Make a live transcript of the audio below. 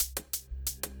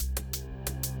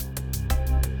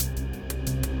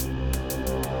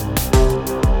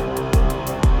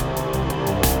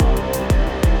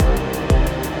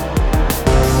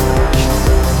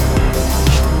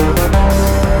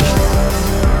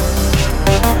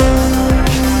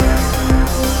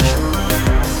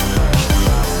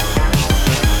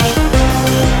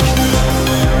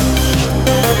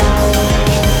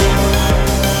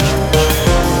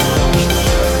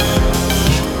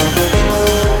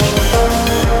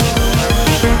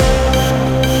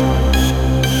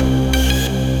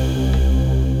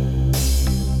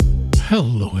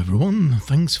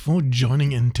thanks for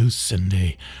joining into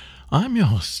syndae. I'm your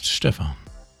host, Stefan.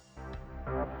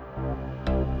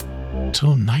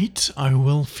 Tonight I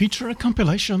will feature a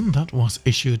compilation that was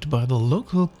issued by the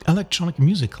local electronic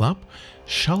music club,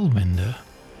 Schallwende.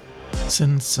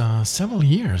 Since several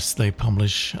years they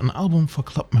publish an album for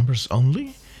club members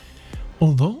only,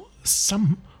 although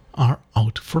some are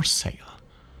out for sale.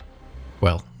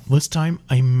 Well, this time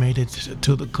I made it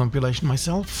to the compilation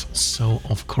myself, so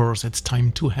of course it's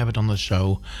time to have it on the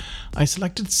show. I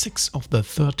selected 6 of the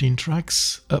 13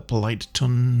 tracks played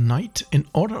tonight in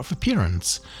order of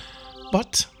appearance.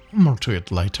 But more to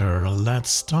it later. Let's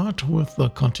start with the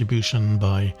contribution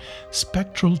by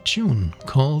Spectral Tune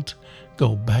called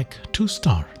Go Back to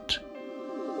Start.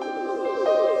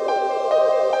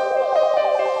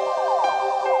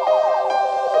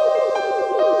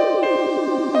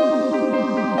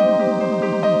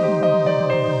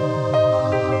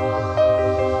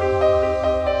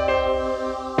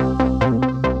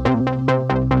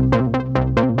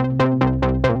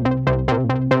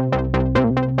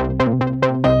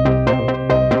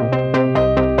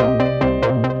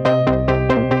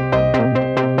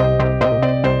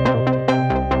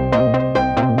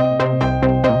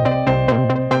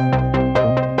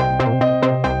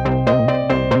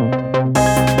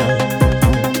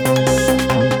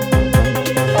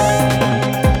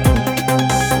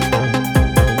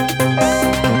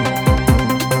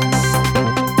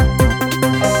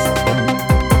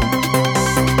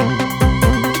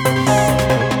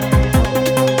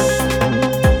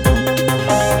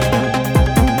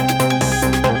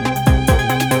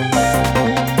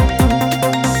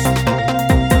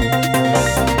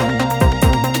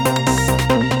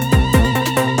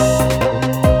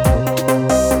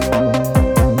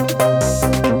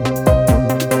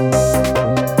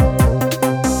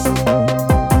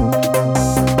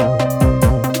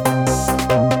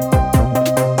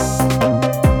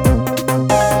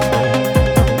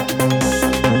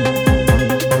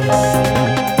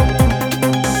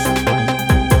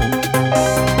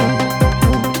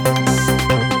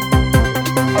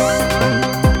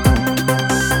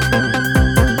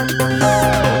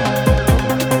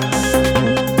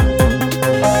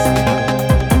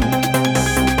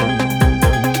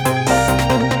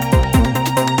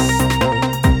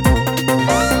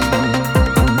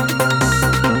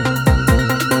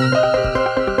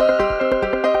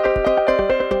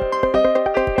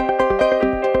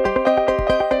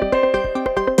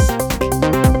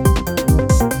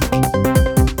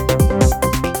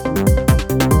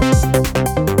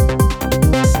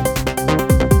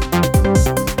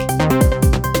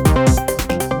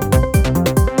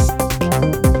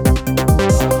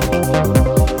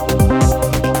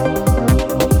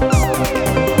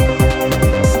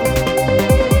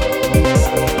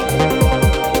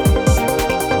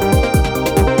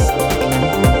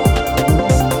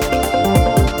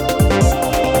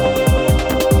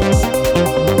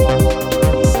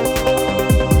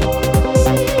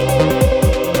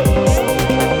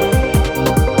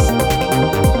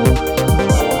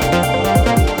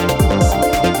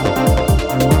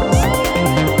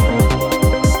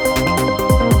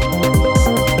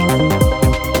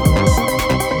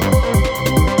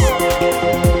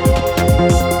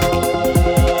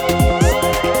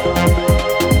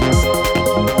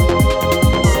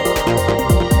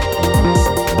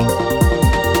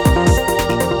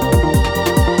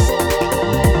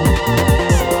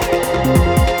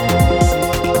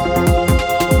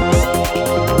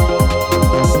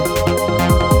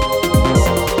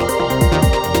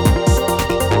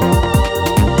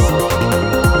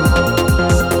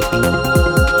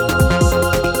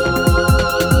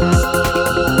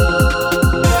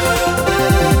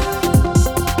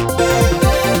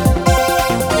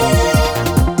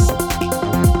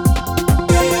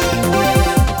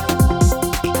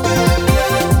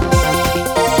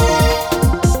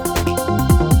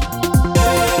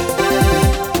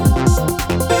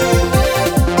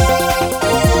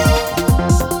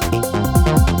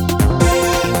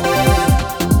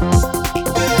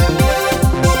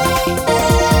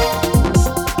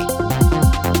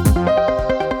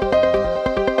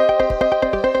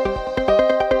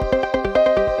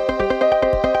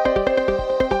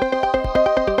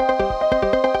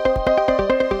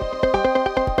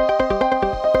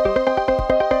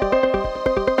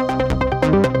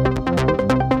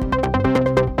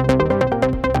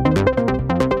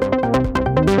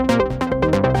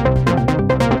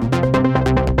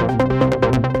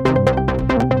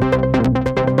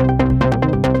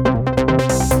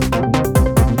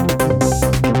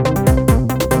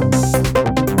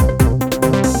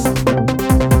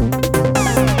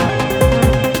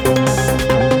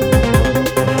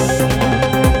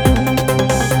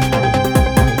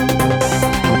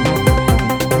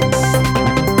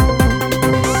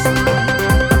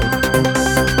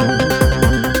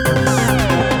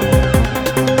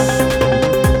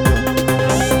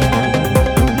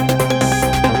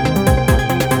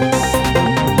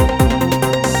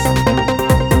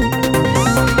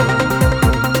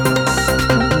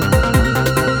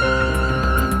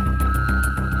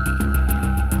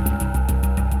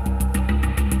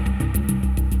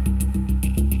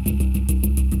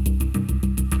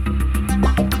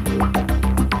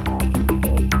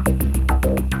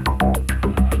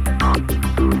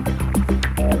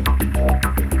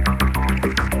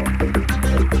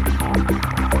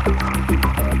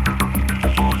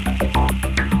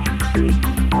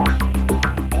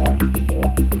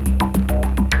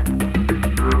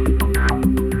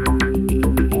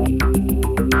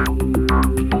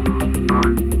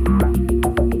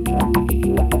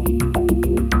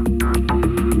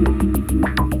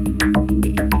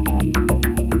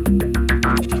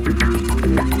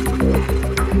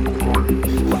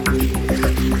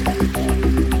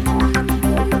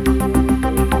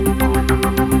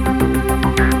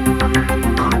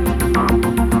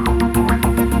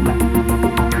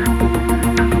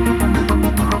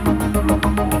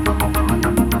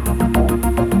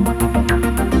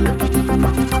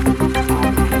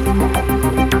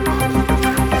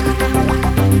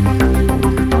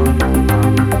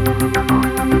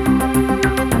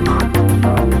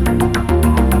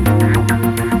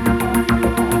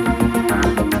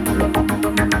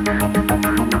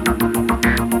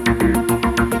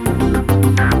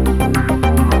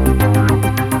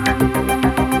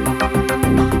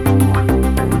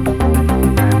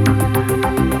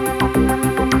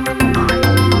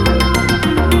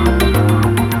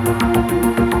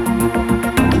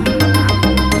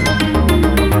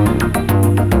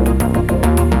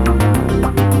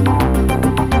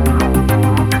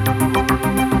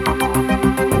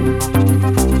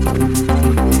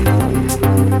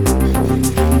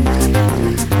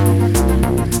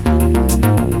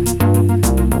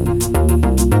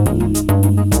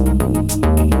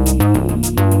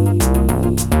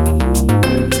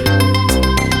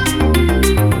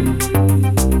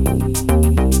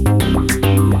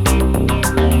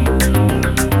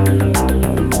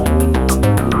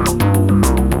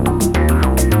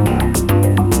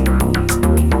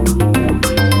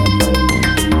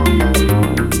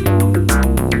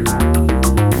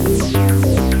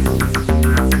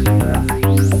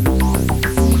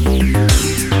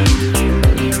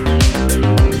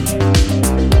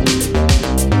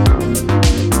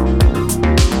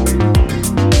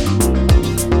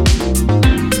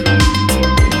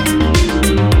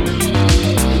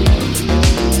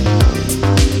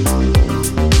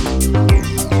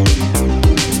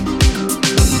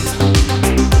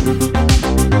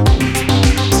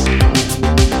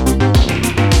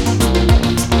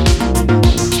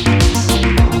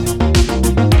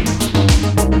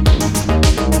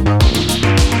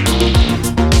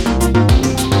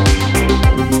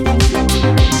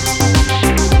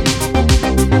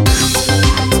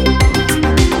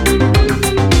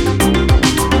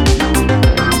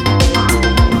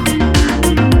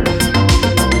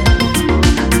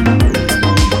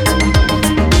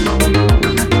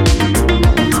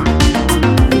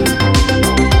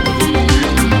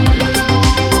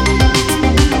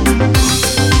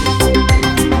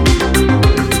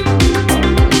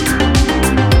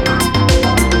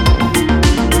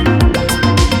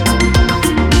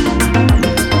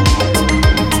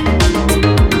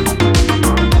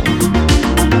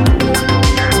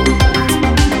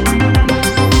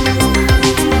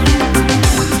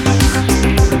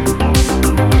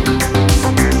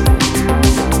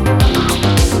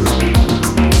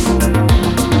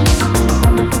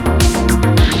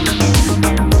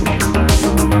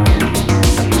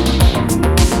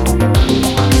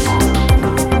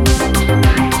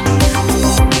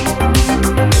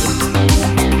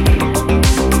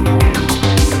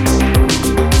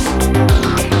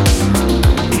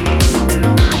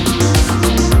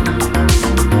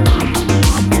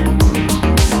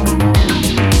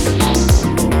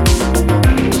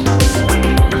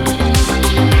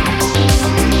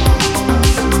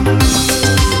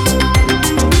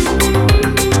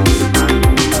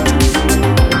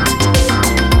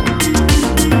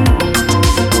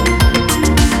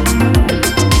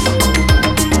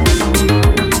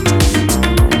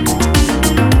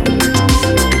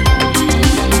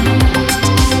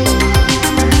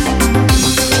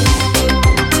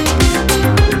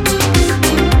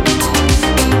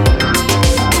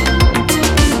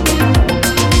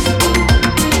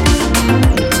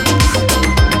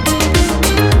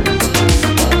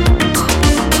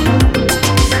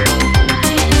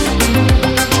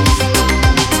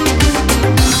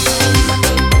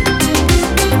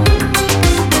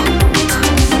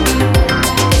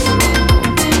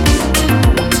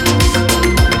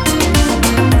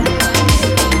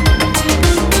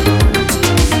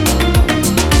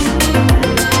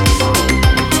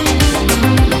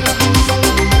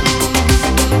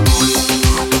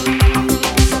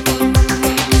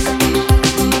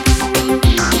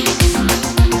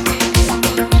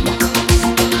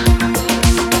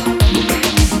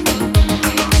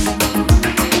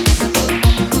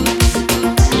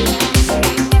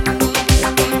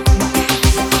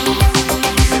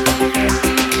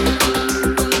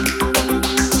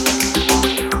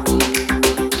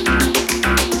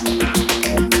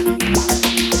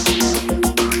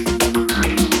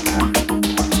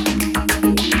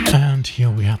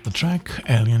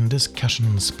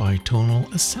 percussion's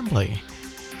bitonal assembly,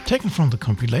 taken from the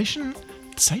compilation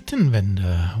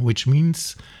Zeitenwende, which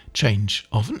means change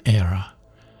of an era.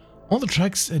 All the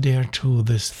tracks adhere to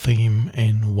this theme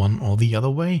in one or the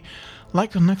other way,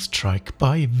 like the next track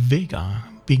by Vega,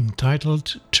 being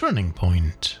titled Turning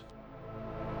Point.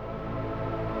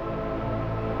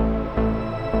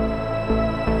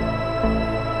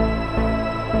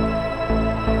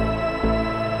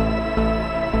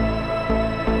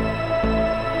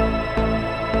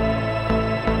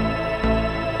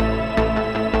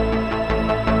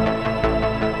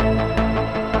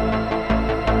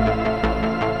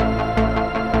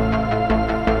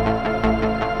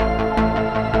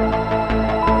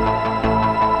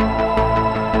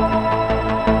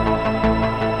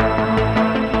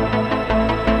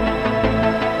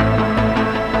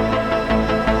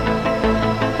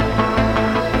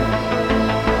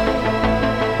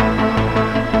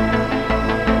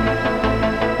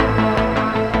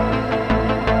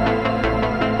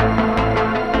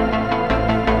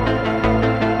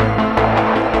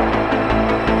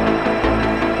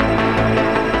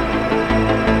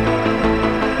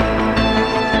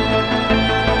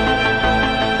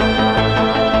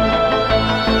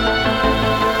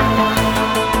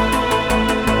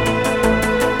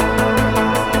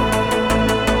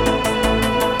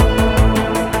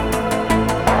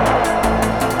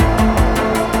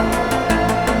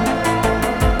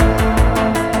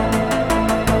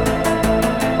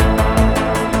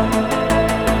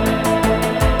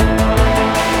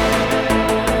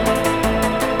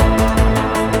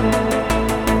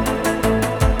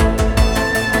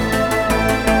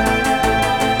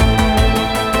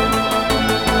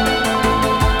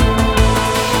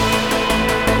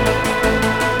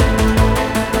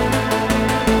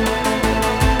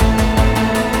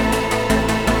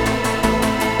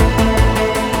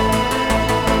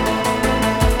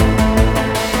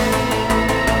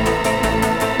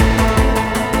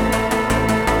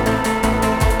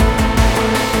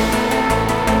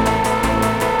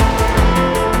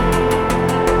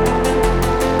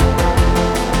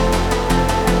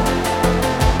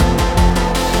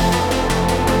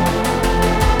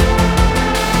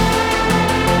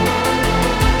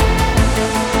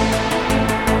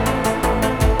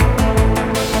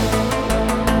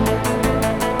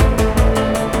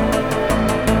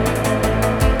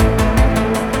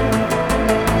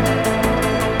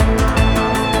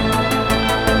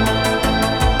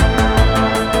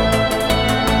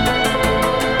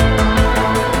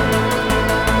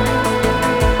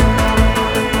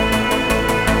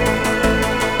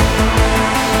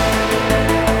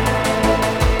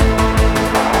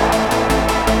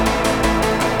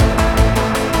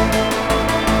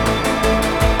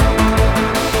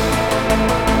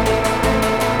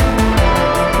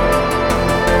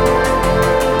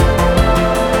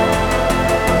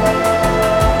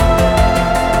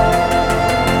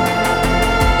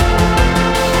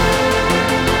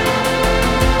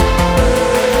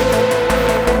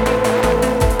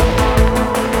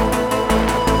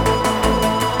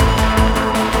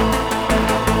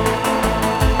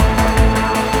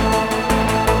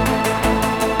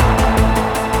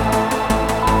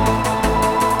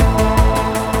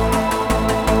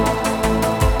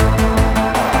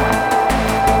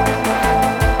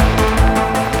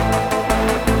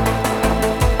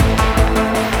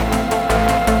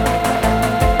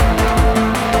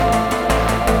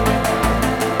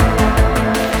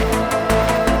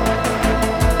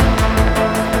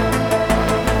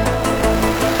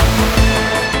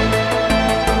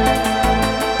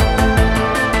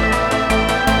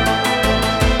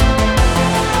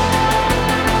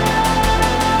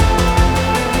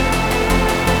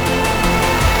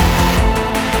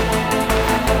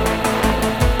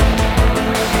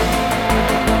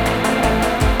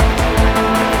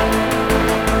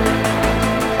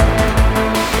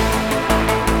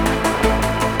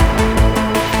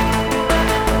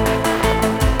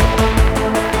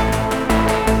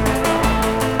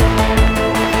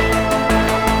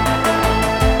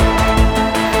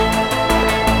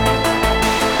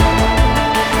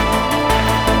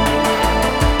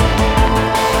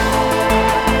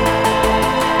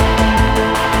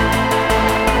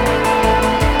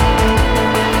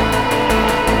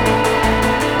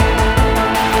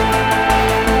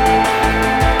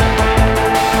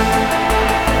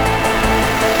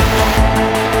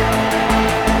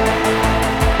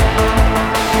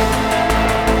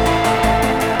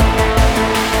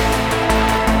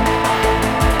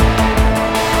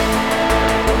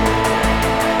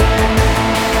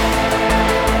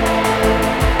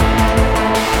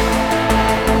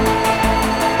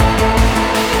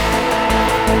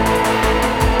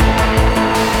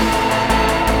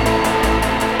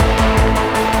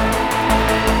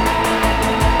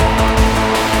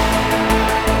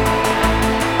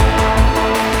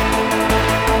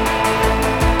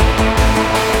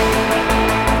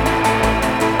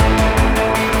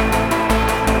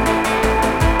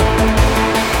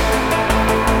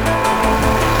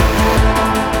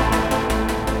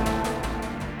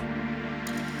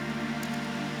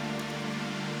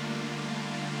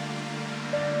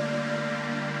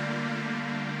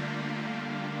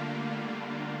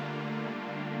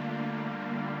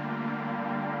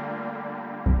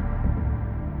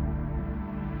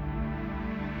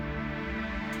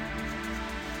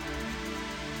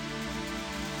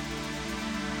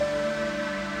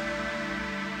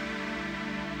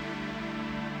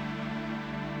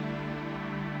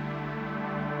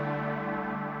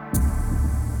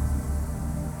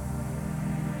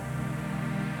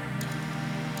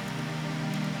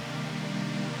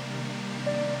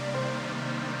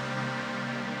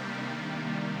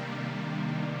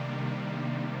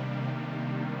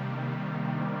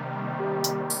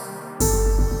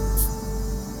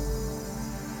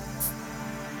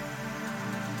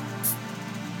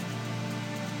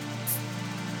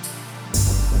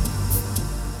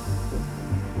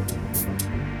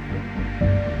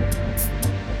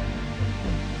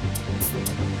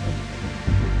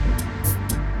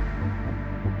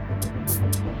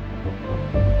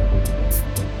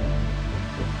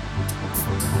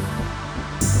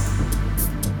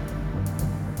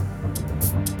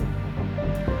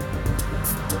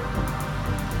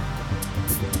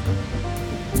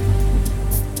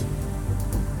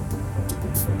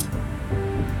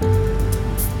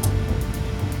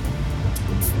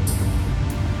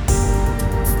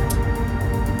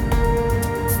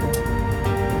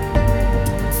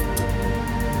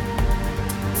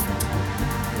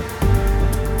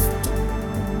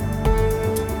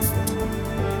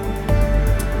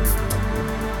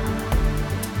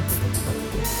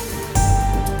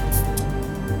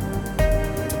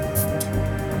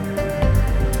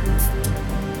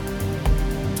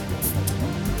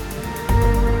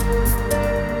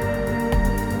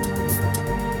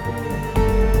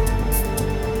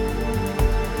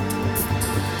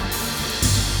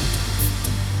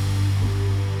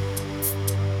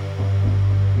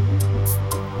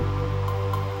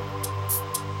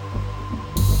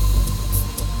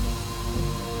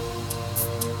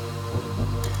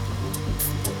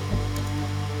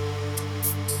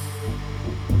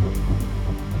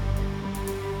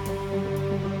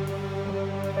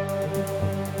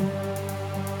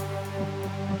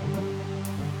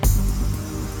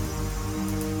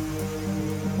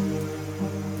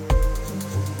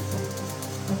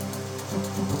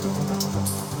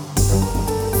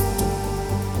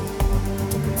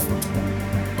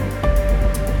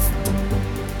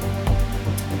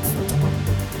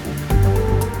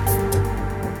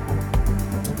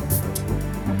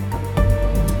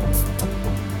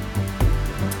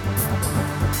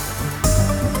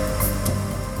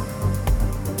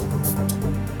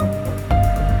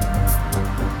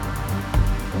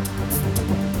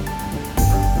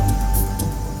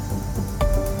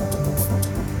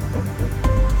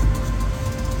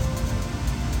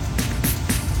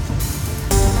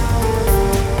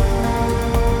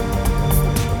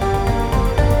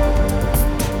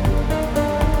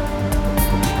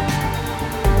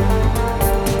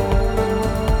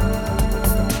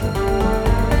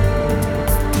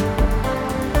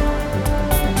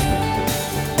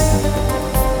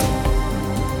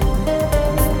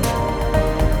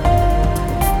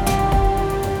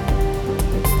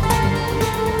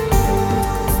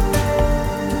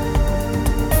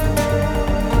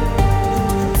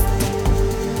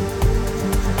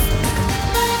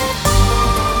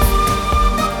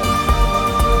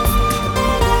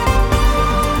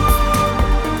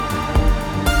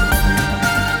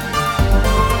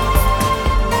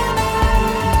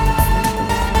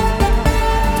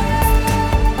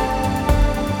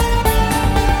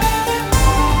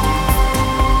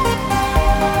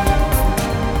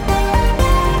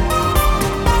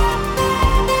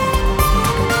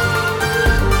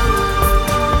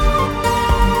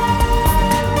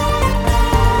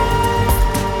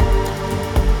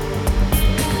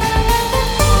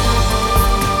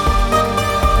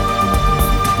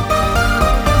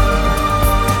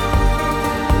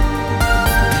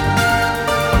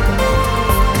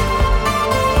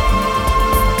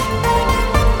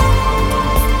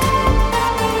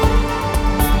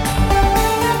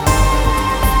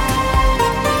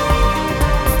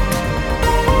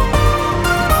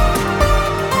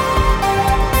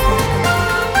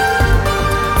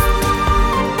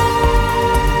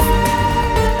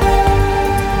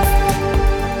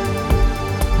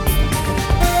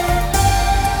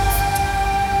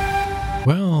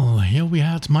 Well, here we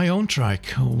had my own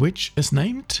track, which is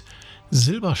named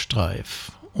Silberstreif,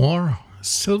 or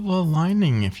Silver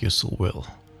Lining if you so will.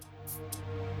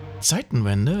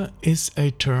 Zeitenwende is a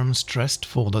term stressed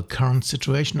for the current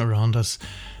situation around us,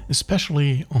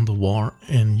 especially on the war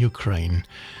in Ukraine.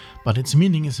 But its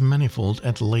meaning is manifold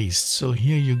at least, so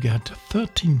here you get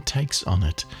 13 takes on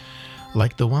it,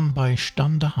 like the one by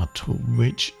Standard,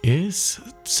 which is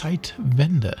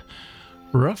Zeitwende,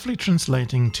 roughly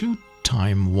translating to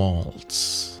time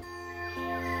waltz.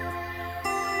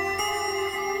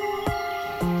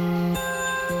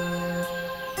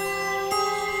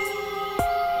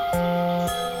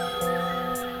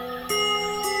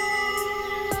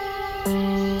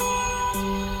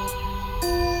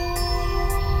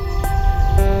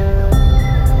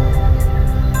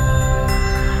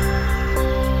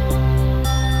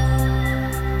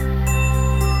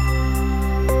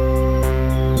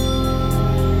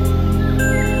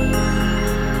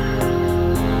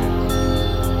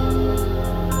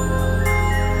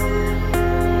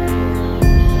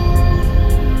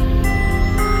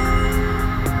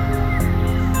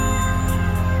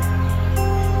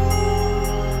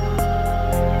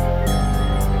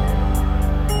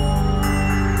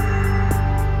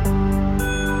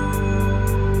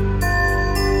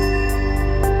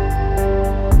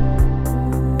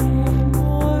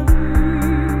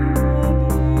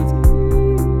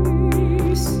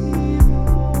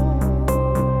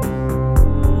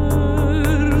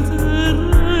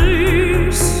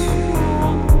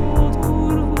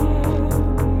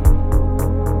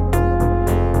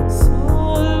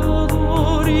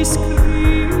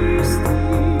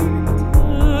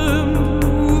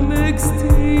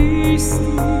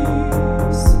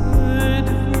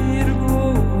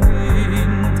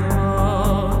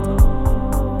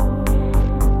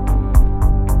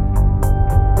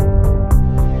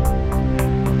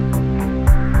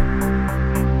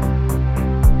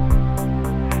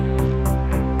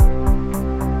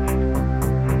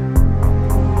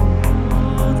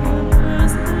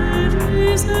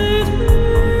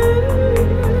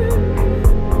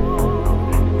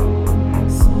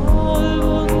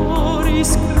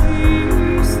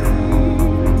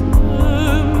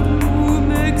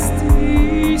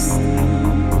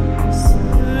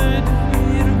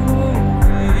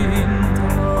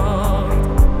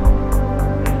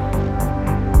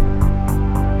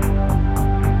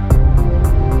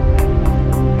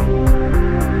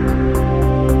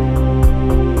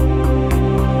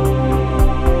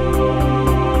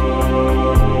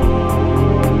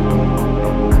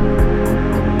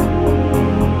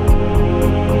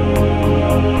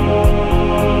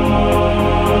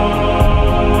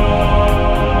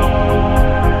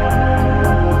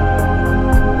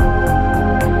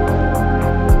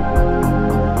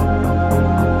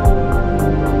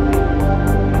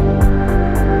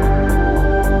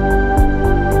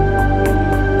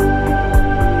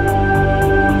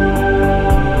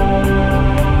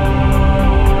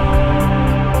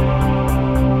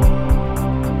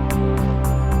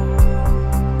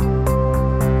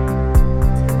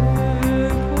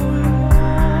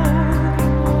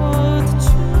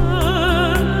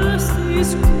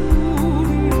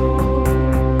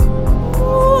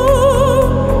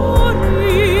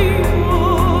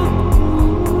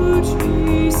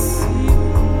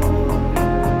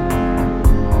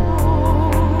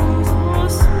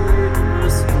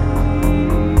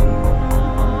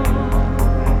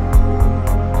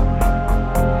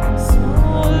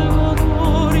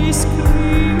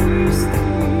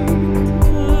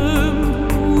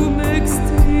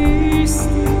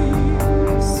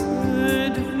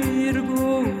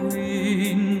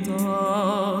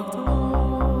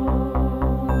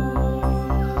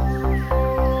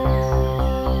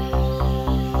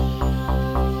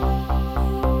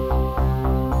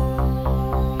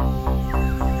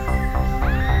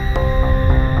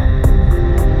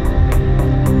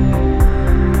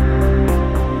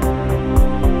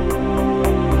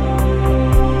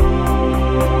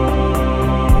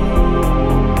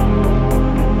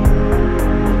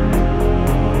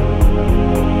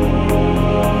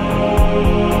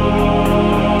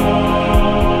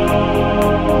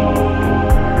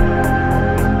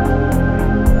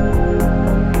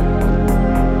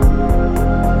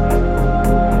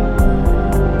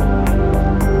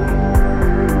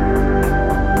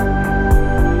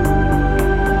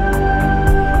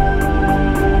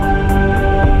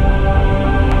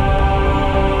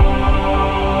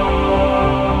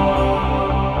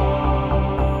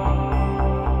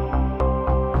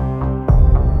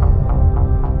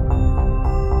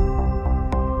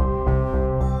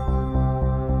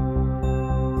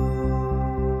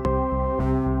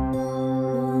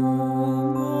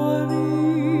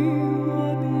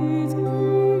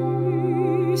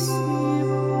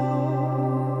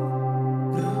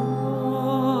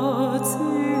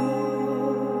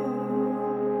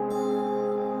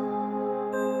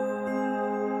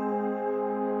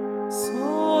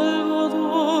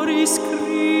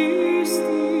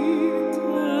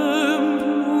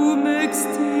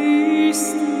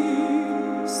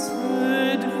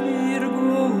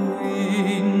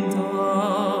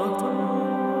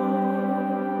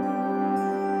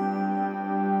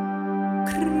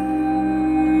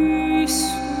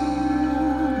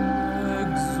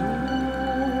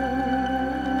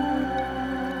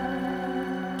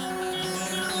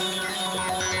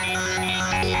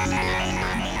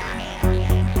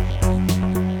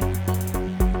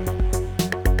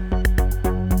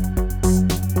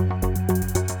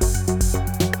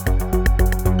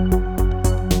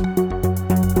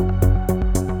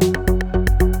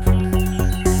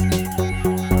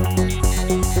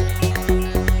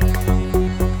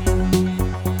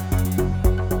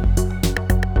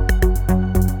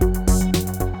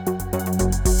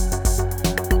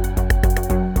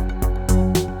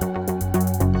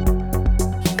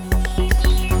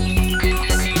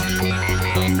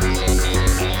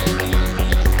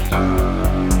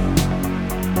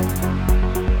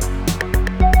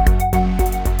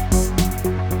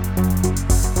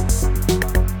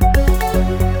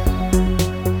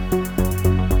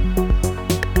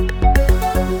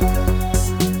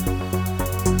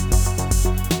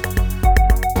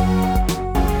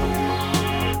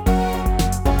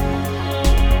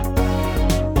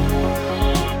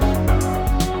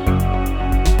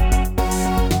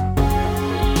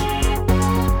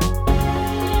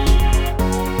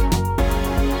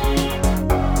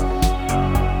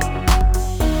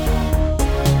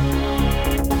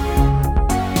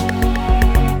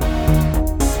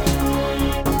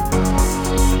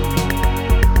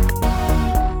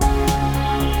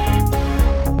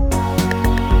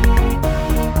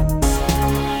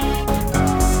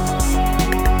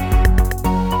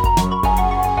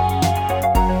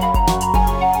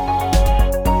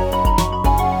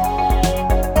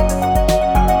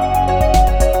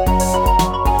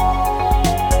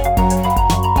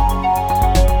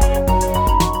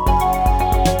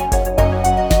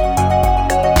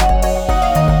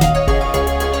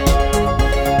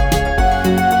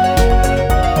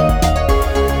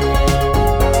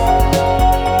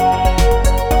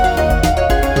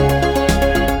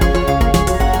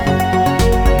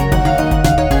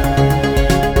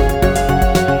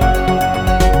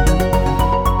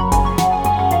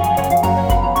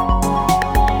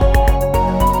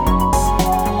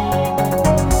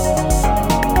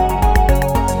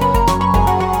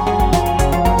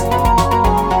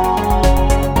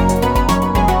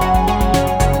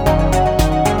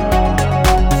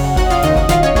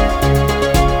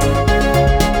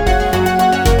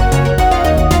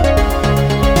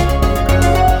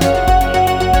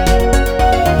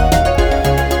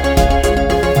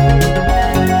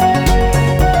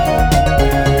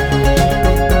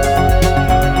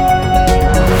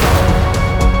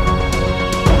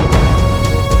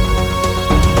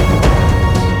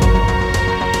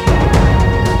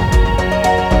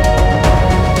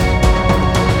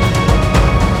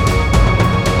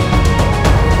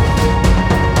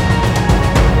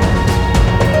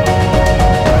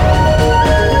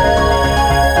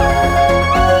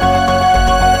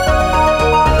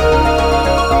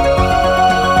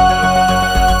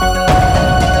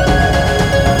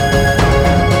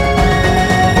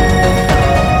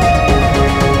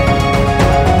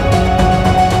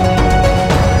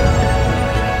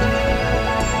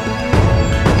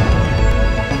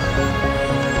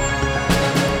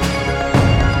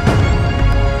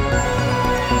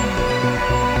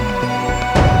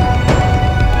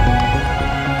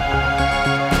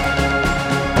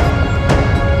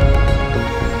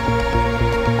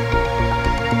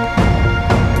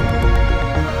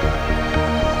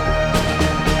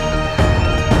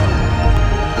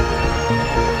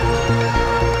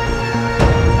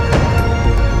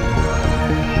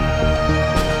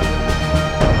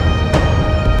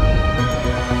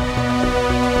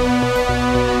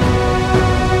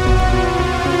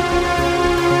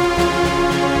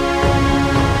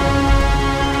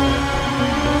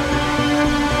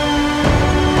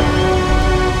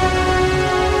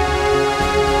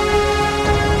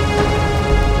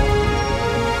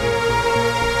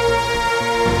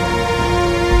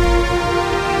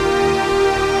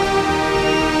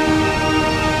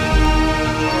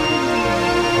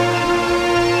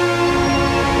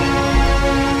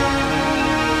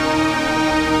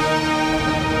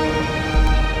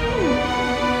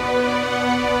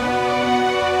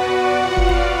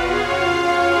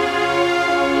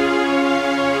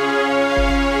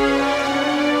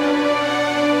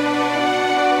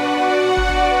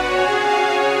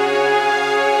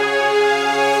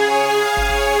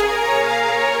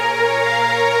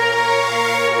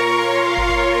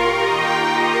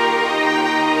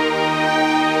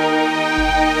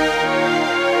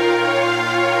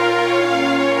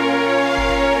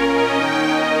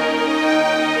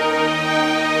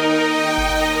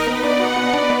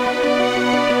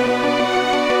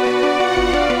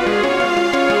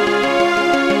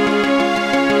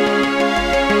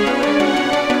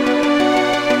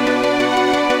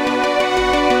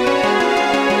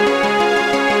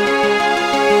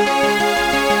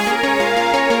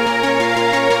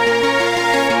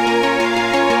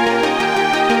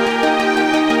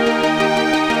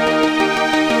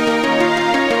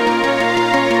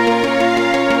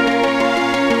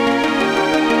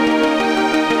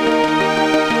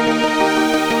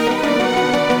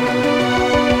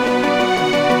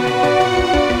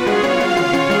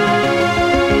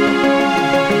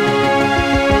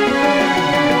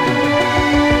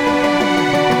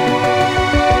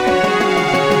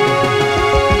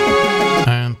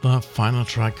 final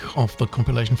track of the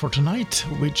compilation for tonight,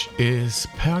 which is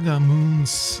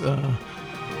Pergamoon's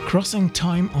Crossing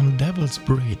Time on Devil's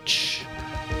Bridge.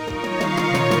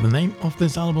 The name of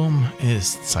this album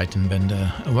is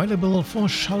Zeitenwende, available for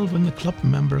Schallwende Club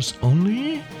members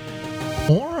only,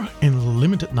 or in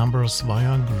limited numbers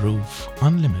via Groove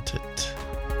Unlimited.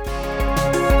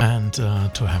 And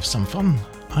to have some fun,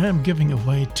 I am giving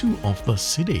away 2 of the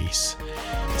CDs.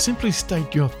 Simply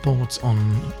state your thoughts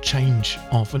on change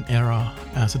of an era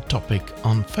as a topic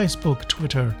on Facebook,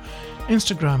 Twitter,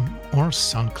 Instagram or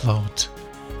SoundCloud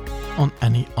on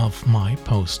any of my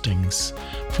postings.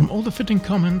 From all the fitting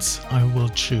comments, I will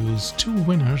choose 2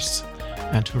 winners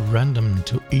at random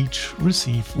to each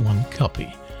receive 1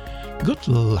 copy. Good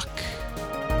luck!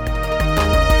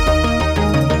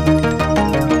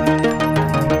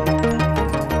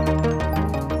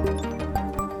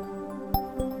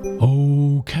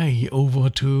 Okay, over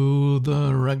to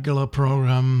the regular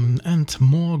program and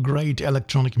more great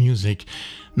electronic music.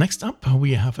 Next up,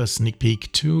 we have a sneak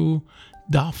peek to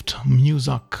Daft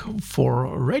Music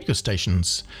for radio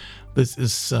stations. This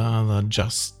is the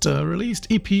just released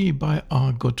EP by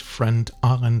our good friend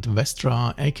Arend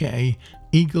Vestra, aka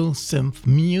Eagle Synth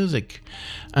Music.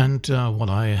 And what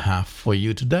I have for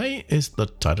you today is the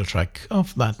title track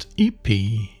of that EP.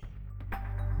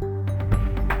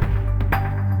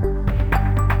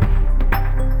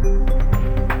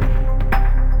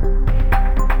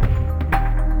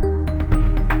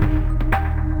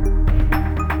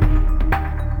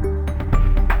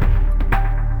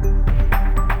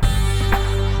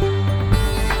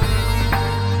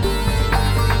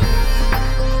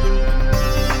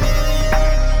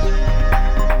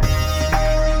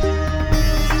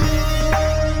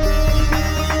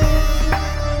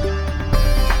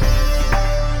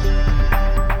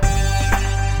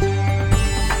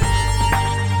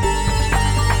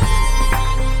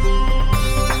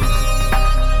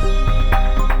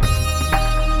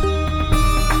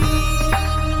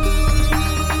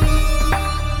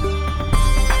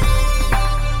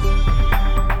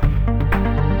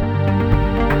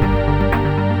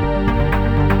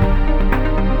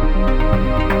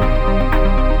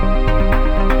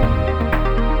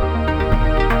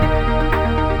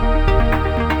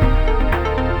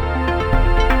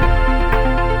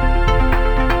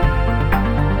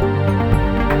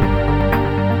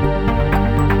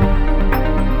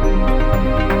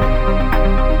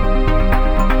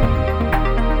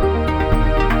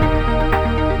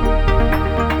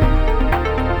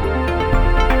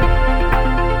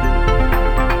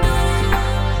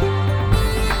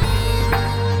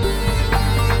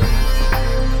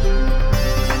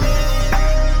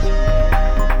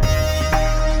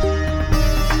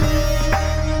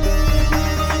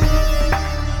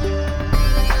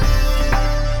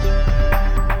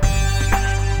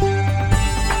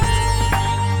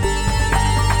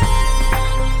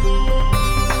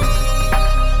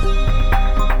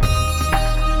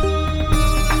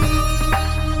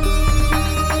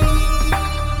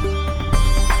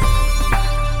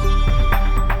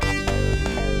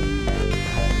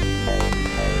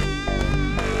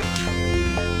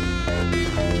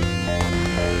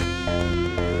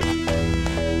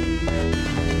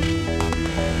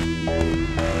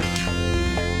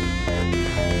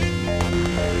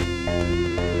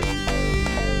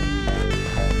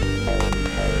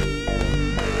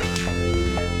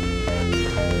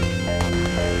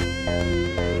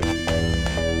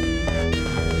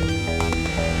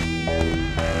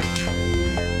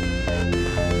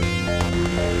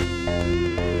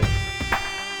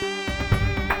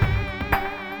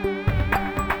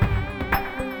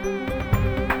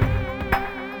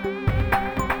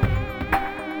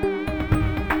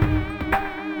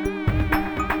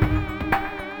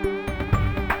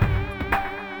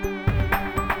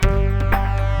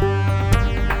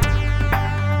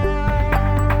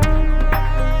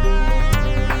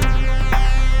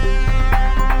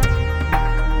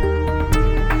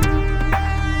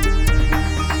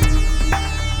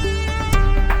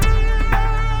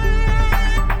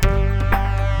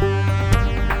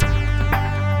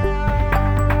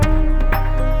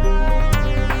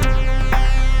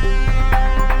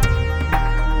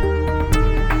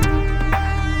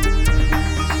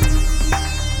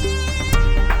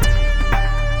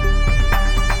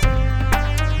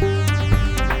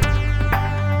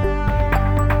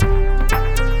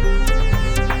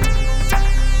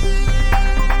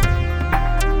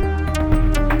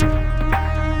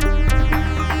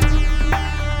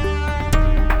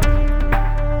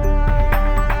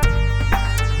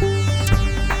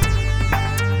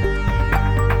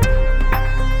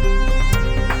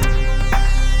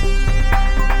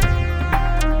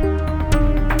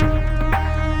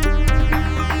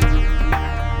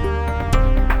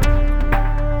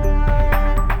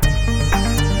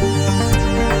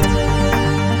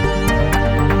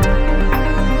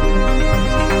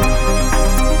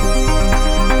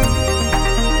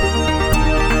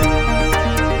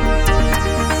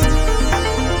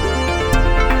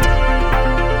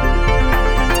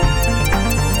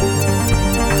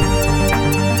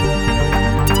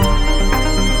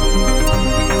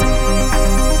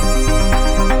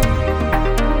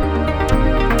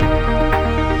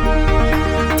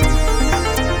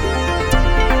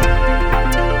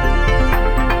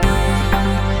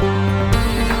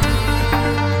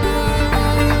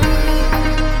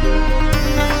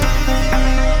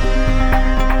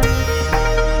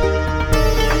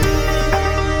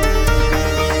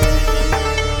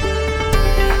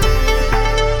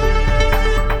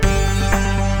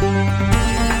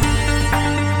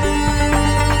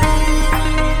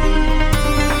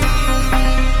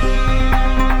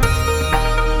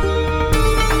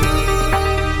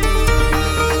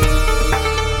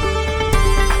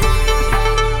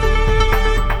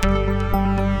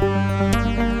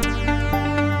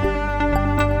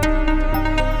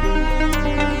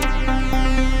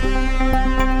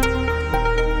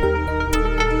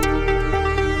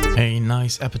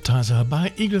 Appetizer by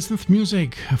Eaglesmith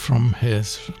Music from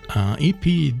his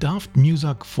EP Daft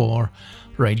Music for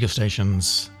radio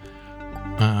stations.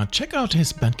 Check out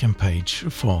his Bandcamp page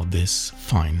for this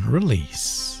fine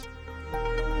release.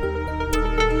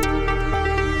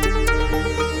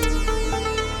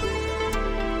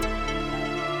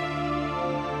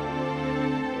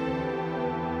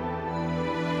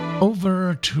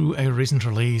 Over to a recent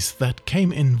release that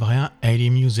came in via AD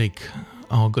Music,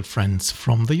 our good friends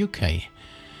from the UK.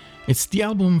 It's the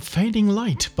album Fading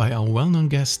Light by our well-known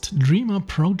guest Dreamer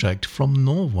Project from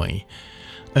Norway.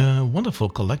 A wonderful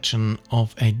collection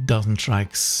of 12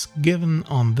 tracks given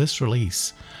on this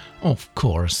release. Of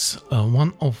course,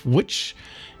 one of which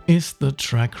is the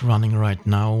track running right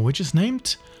now, which is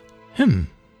named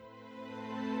Him.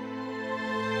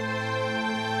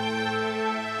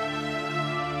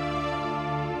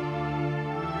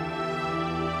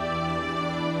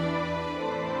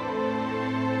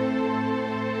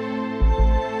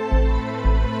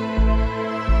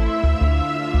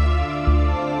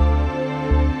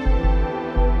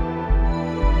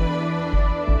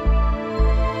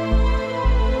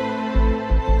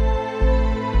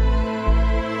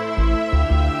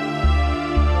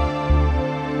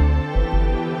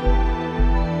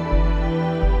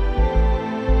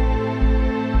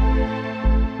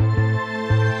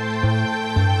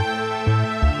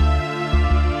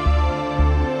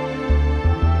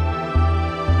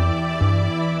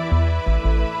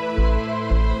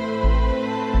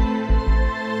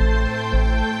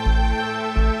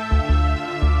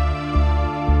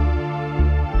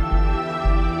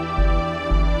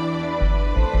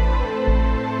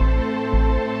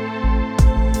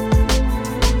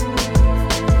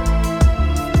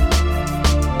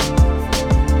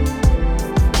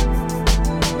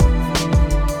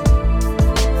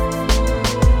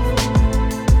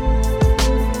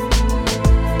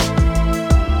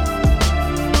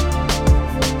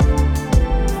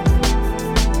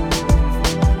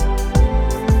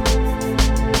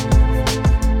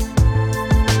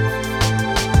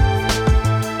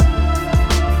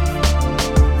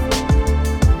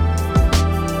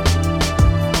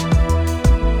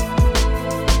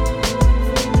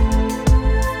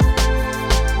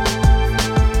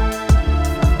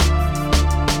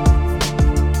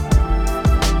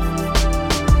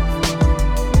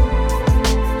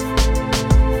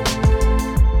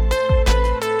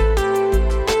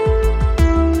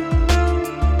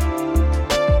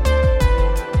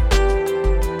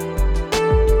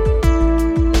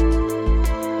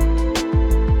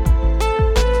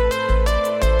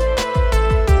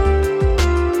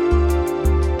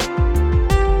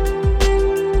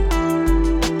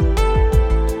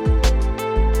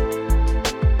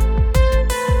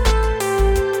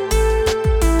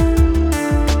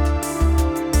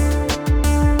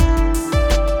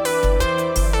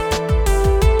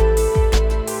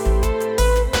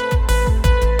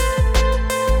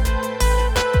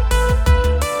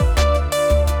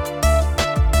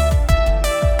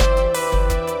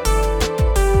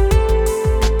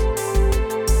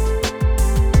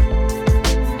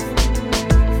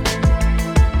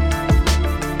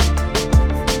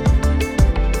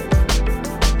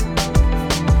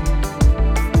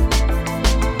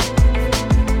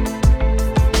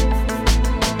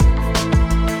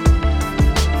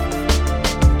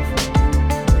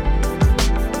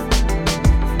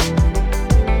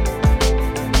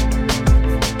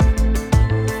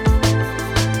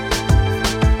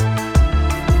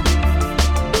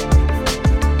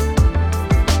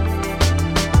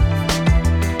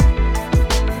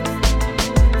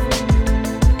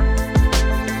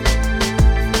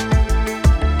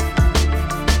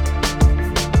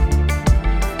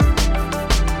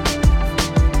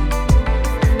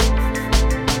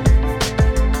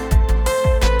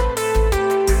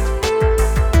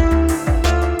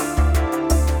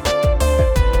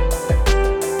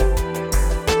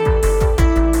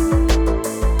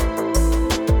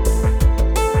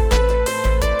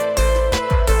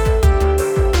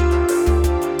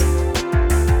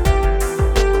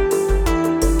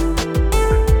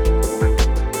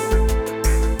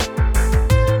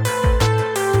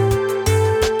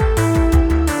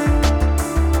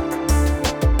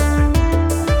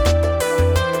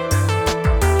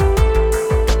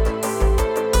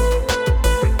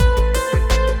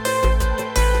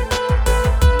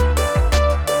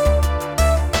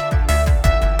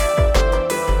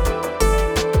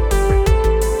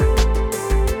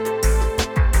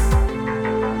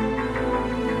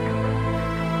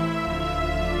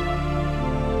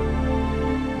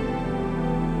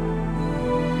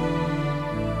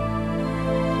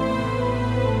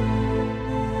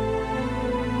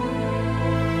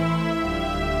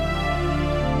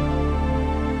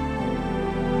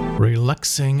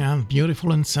 Relaxing and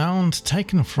beautiful in sound,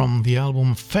 taken from the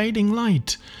album Fading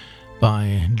Light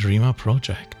by Dreamer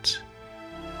Project.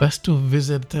 Best to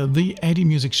visit the AD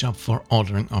Music Shop for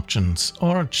ordering options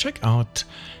or check out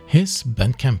his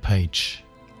Bandcamp page.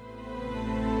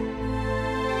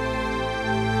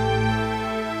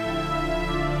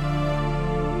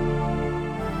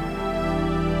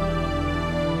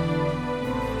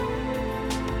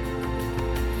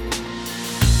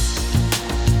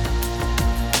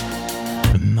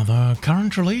 Another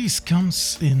current release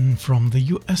comes in from the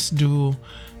US duo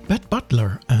Bette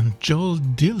Butler and Joel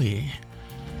Dilly.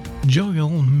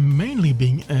 Joel mainly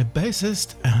being a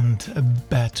bassist and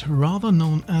Bette rather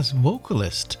known as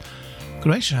vocalist.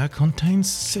 Gracia contains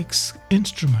 6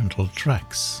 instrumental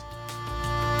tracks.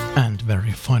 And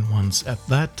very fine ones at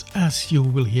that, as you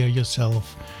will hear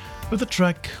yourself with the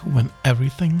track When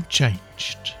Everything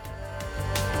Changed.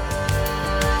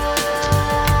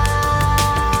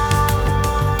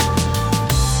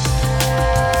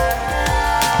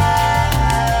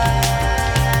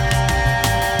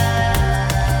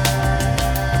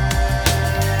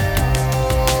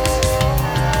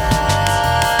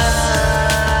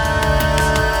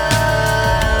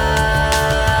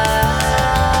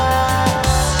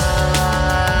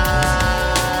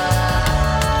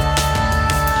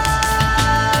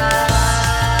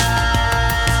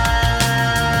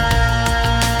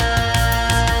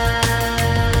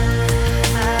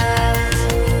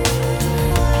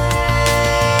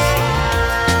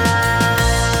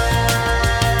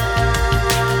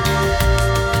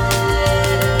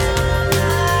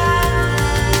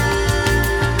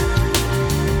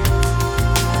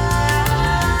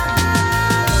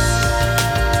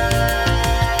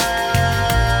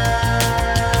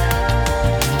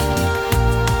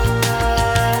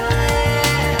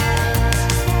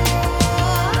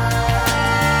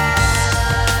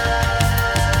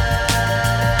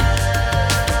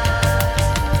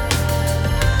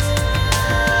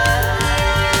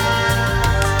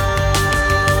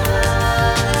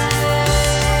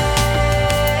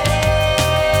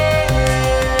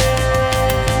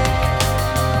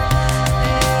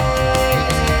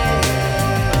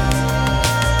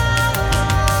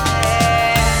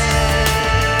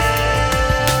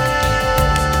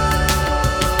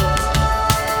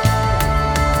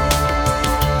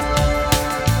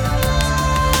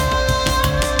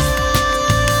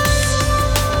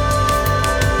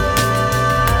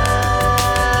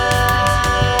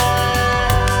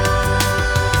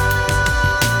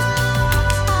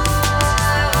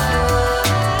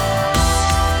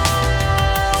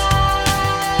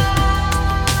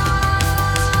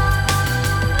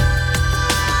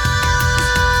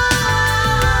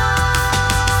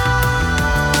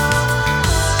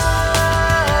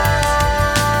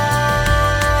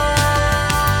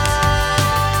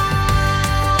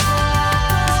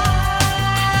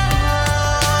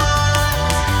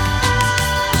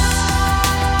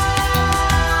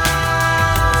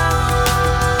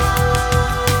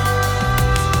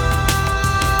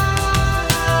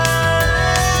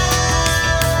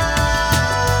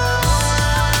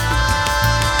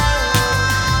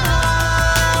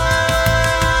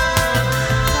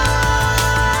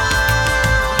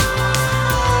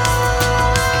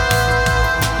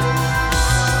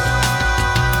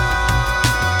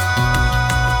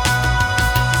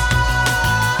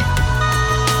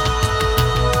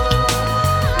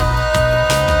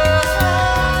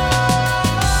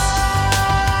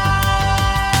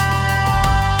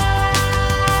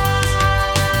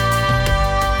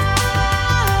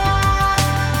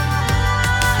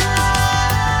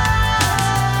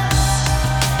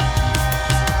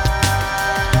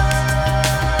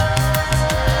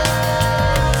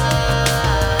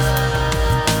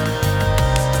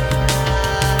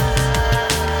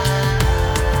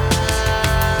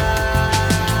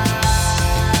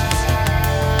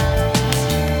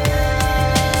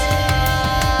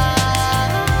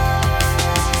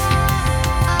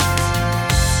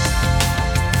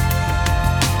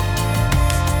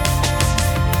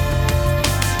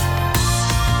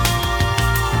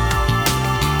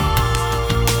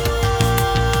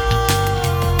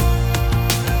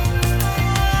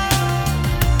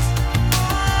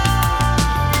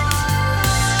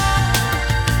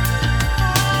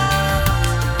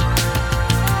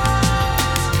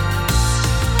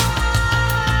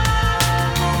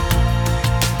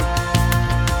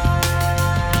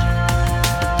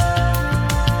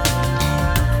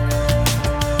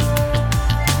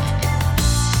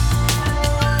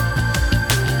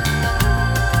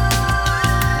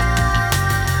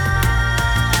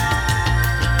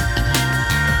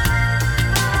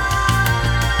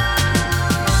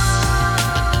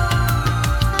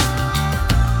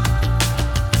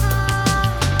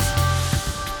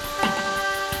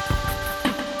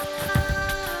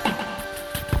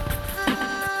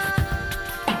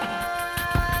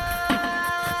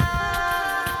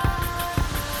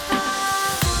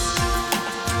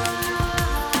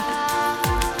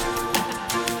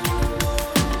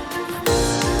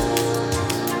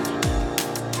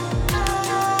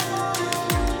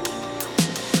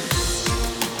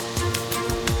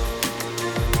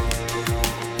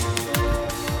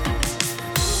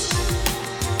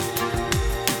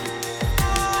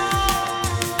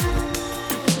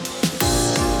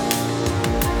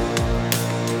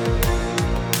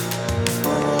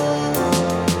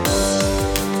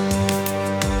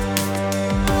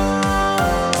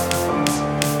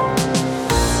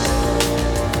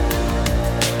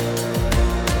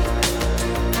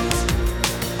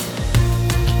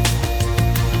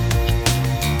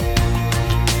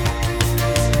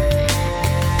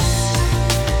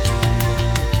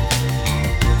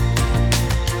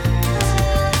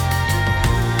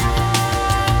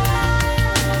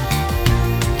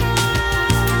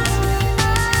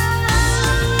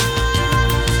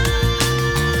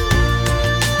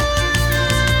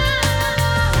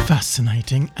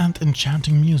 fascinating and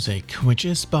enchanting music, which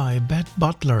is by Bette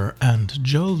Butler and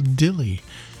Joel Dilly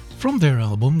from their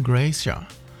album Gracia.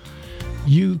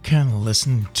 You can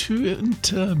listen to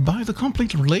it by the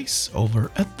complete release over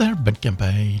at their Bandcamp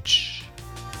page.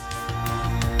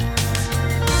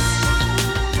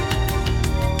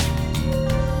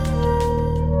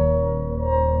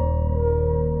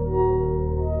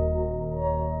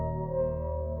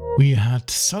 We had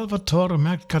Salvatore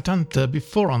Mercatante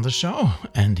before on the show,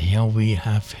 and here we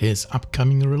have his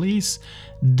upcoming release,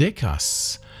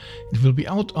 Decas. It will be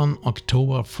out on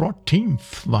October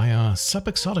 14th via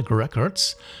Subexotic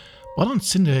Records, but on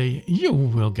syndae you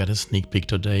will get a sneak peek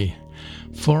today.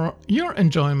 For your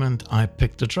enjoyment, I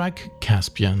picked the track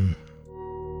Caspian.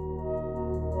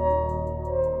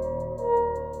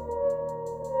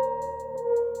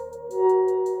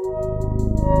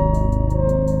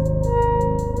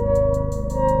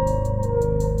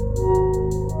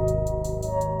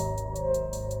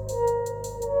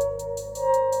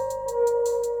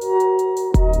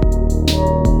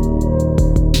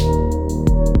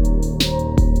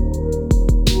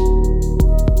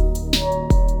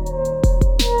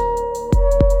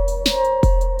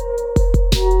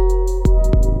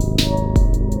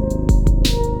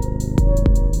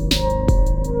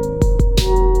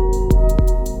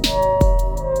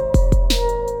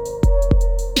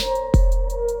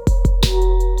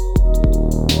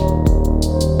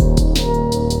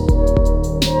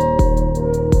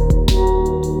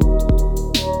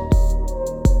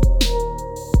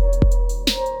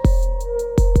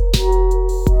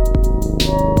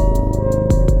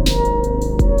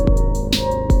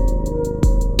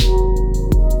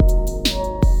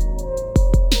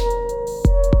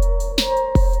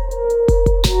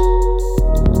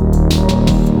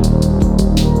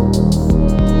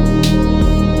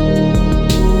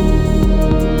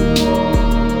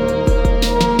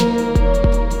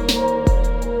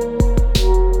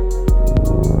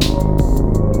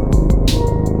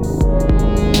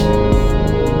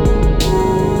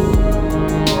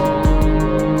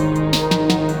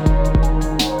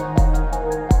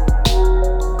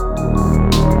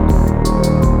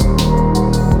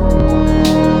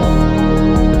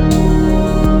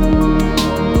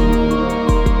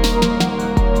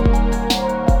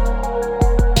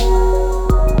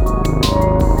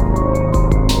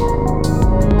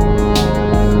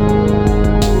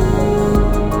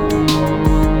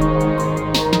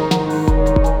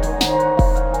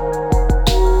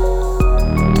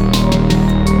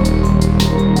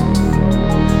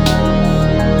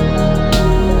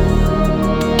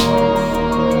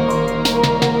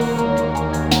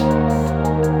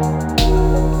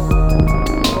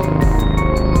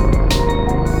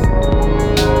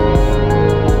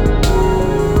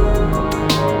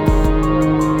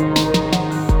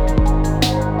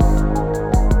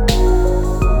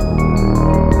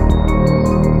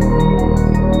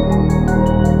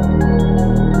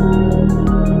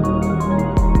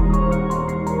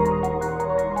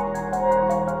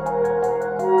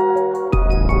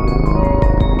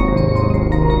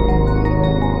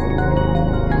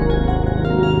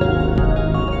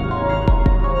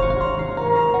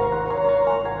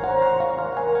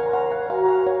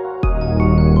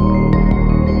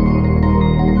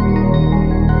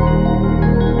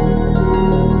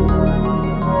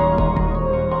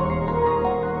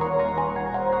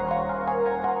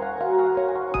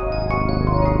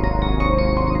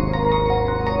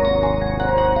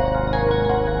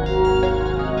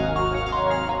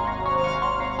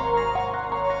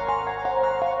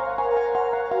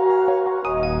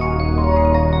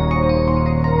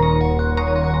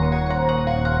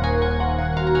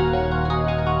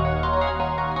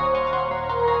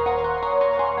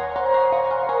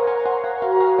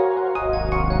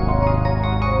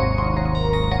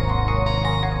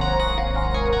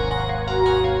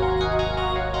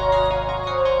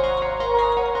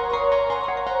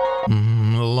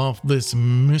 Love this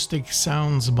mystic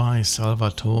sounds by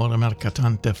Salvatore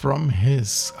Mercatante from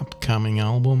his upcoming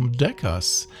album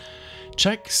Decas.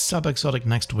 Check Subexotic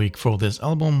next week for this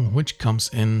album, which comes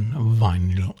in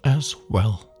vinyl as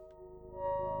well.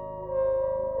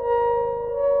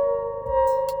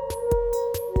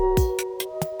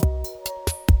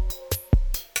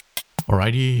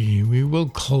 Alrighty, we will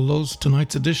close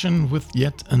tonight's edition with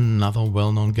yet another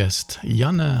well-known guest,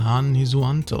 Janne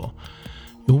Hanhisuanto.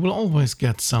 You will always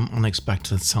get some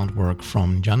unexpected sound work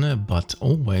from Janne, but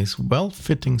always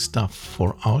well-fitting stuff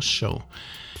for our show.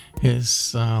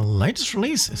 His latest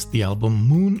release is the album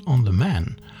Moon on the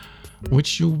Man,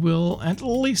 which you will at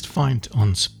least find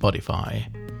on Spotify.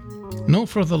 No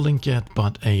further link yet,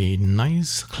 but a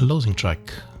nice closing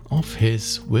track of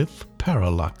his with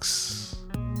Parallax.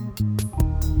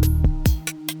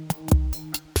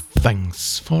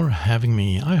 Thanks for having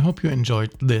me. I hope you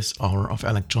enjoyed this hour of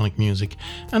electronic music,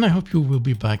 and I hope you will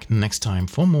be back next time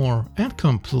for more and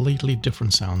completely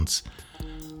different sounds.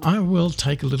 I will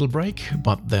take a little break,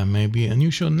 but there may be a new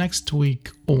show next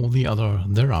week or the other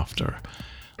thereafter.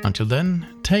 Until then,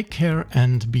 take care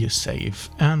and be safe,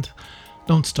 and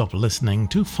don't stop listening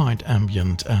to find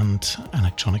ambient and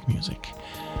electronic music.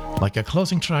 Like a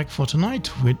closing track for tonight,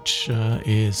 which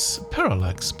is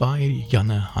Parallax by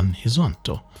Janne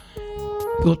Hanhisuanto.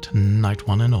 Good night,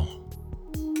 one and all.